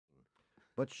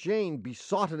But Shane,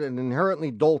 besotted and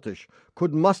inherently doltish,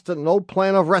 could muster no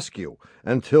plan of rescue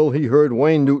until he heard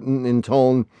Wayne Newton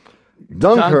intone,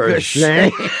 Dunker,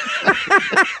 Shane.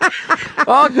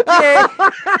 Okay.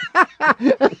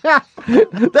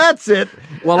 That's it.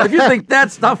 Well, if you think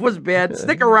that stuff was bad,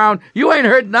 stick around. You ain't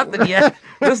heard nothing yet.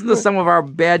 Listen to some of our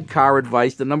bad car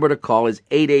advice. The number to call is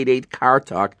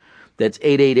 888-CAR-TALK. That's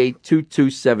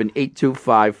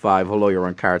 888-227-8255. Hello, you're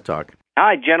on Car Talk.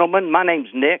 Hi, gentlemen. My name's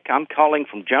Nick. I'm calling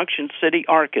from Junction City,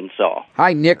 Arkansas.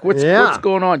 Hi, Nick. What's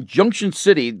going on? Junction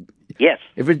City. Yes.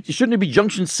 Shouldn't it be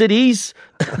Junction Cities?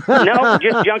 No,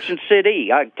 just Junction City.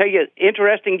 I'll tell you an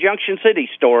interesting Junction City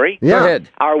story. Yeah. Go ahead.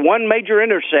 Our one major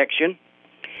intersection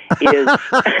is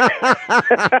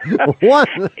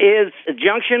is a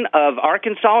junction of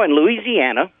Arkansas and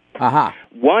Louisiana. Uh-huh.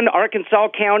 One Arkansas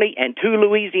county and two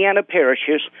Louisiana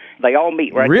parishes. They all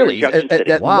meet right really? there in Junction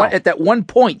City. At that one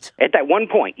point? At that one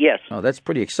point, yes. Oh, that's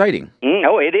pretty exciting.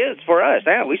 Oh, it is for us.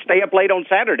 Yeah, we stay up late on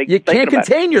Saturday. You can't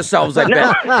contain yourselves, I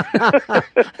bet.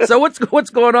 So what's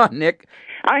going on, Nick?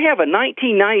 I have a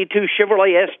 1992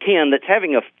 Chevrolet S10 that's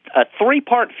having a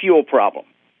three-part fuel problem.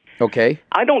 Okay.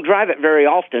 I don't drive it very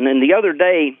often, and the other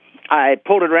day I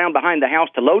pulled it around behind the house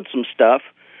to load some stuff,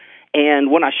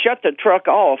 and when I shut the truck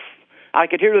off, I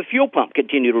could hear the fuel pump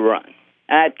continue to run.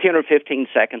 10 or 15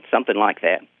 seconds, something like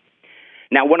that.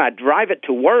 Now, when I drive it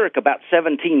to work about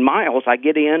 17 miles, I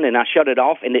get in and I shut it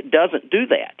off, and it doesn't do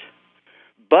that.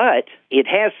 But it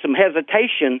has some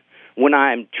hesitation when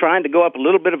I'm trying to go up a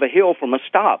little bit of a hill from a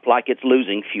stop, like it's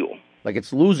losing fuel. Like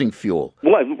it's losing fuel.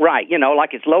 Well, right,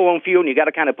 like it's low on fuel, and you got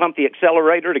to kind of pump the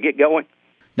accelerator to get going.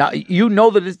 Now, you know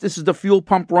that this is the fuel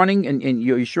pump running, and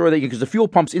you're sure that because the fuel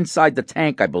pump's inside the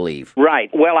tank, I believe. Right.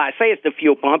 Well, I say it's the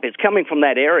fuel pump. It's coming from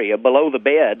that area below the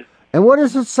bed. And what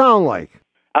does it sound like?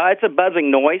 It's a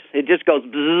buzzing noise. It just goes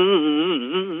and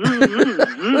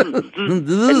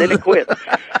then it quits.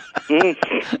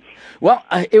 Well,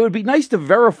 it would be nice to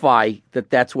verify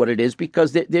that that's what it is,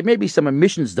 because there may be some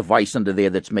emissions device under there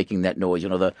that's making that noise.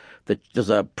 There's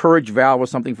a purge valve or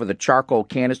something for the charcoal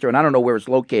canister, and I don't know where it's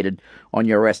located on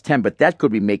your S10, but that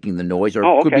could be making the noise, or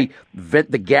it could be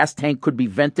the gas tank could be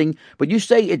venting. But you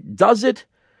say it does it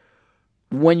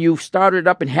when you start it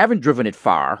up and haven't driven it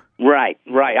far. Right.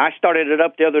 I started it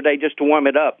up the other day just to warm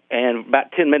it up, and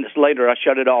about 10 minutes later I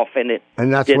shut it off, and it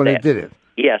And that's did when that. it did it?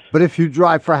 Yes. But if you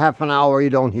drive for half an hour, you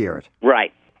don't hear it.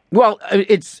 Right. Well, Well,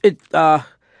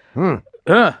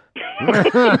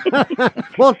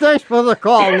 thanks for the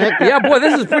call, Nick. Yeah, boy,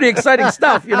 this is pretty exciting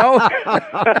stuff, and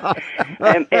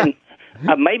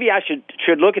maybe I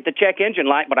should look at the check engine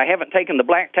light, but I haven't taken the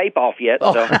black tape off yet.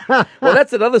 So. Well,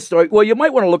 that's another story. Well, you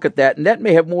might want to look at that, and that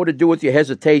may have more to do with your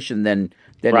hesitation than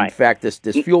in fact, this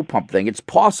fuel pump thing. It's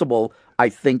possible, I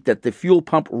think, that the fuel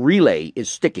pump relay is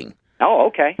sticking. Oh,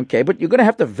 okay. Okay, but you're going to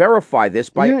have to verify this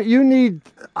by... You need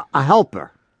a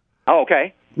helper. Oh,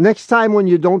 okay. Next time when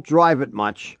you don't drive it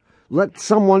much, let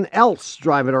someone else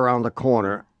drive it around the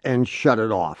corner and shut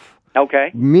it off.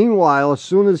 Okay. Meanwhile, as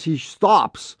soon as he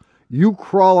stops, you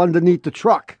crawl underneath the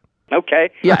truck.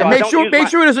 Okay. Yeah, so and make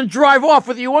sure it doesn't drive off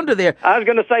with you under there. I was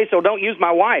going to say, so don't use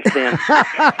my wife then.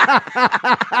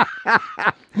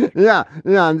 Yeah,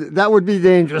 that would be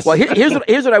dangerous. Well, here's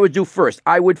what I would do first.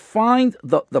 I would find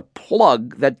the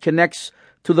plug that connects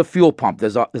to the fuel pump.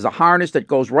 There's a harness that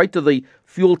goes right to the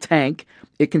fuel tank.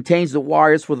 It contains the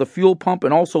wires for the fuel pump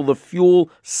and also the fuel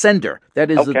sender.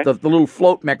 That is the little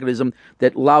float mechanism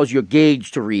that allows your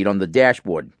gauge to read on the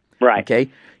dashboard. Right. Okay.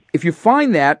 If you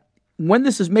find that, when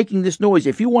this is making this noise,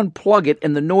 if you unplug it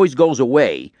and the noise goes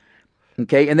away,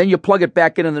 okay, and then you plug it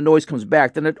back in and the noise comes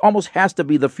back, then it almost has to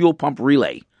be the fuel pump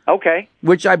relay. Okay.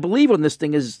 Which I believe on this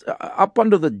thing is up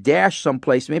under the dash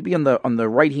someplace, maybe on the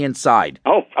right-hand side.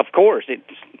 Oh, of course. It's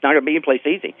not going to be in place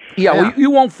easy. Yeah, well, you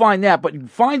won't find that, but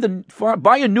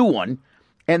buy a new one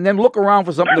and then look around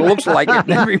for something that looks like it and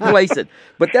then replace it.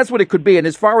 But that's what it could be. And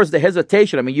as far as the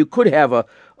hesitation, I mean, you could have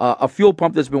a fuel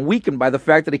pump that's been weakened by the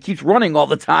fact that it keeps running all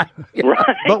the time.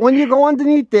 Right. But when you go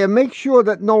underneath there, make sure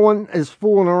that no one is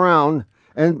fooling around,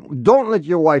 and don't let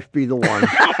your wife be the one.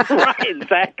 Right,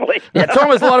 exactly. Yeah, Tom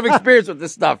has a lot of experience with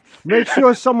this stuff. Make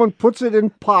sure someone puts it in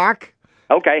park.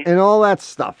 Okay. And all that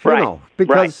stuff,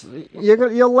 because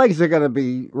your legs are going to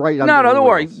be right under the don't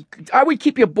worry. wheels. I would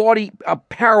keep your body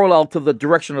parallel to the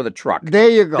direction of the truck. There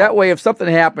you go. That way, if something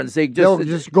happens, they'll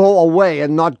just go away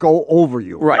and not go over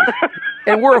you. Right.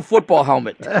 And wear a football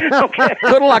helmet. Okay.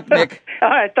 Good luck, Nick. All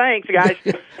right, thanks, guys.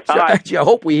 All right. I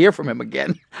hope we hear from him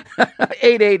again.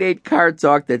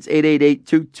 888-CAR-TALK. That's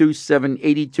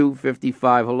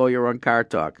 888-227-8255. Hello, you're on Car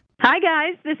Talk. Hi,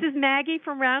 guys. This is Maggie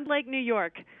from Round Lake, New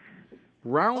York.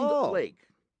 Round Lake.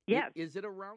 Yes. Is it a round?